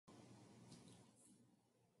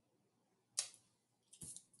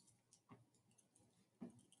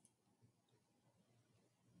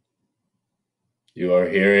You are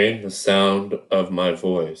hearing the sound of my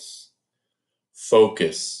voice.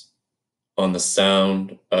 Focus on the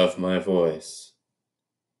sound of my voice.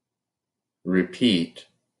 Repeat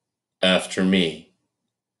after me.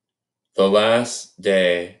 The last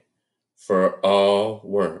day for all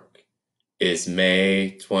work is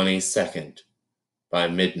May 22nd by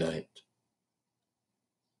midnight.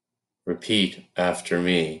 Repeat after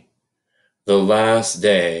me. The last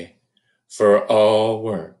day for all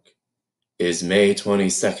work is May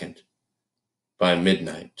 22nd by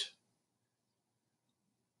midnight.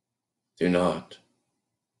 Do not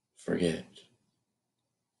forget.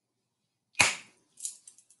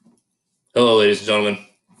 Hello, ladies and gentlemen.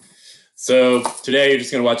 So today you're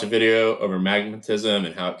just going to watch a video over magnetism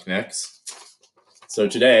and how it connects. So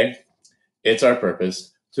today, it's our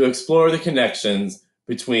purpose to explore the connections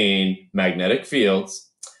between magnetic fields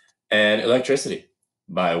and electricity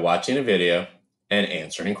by watching a video and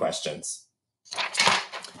answering questions.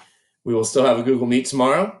 We will still have a Google Meet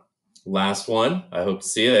tomorrow. Last one. I hope to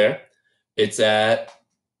see you there. It's at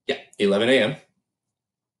 11 a.m.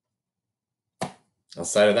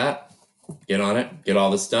 Outside of that, get on it, get all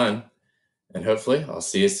this done, and hopefully I'll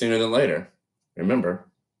see you sooner than later. Remember,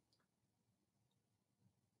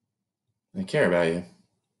 I care about you,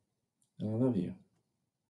 and I love you.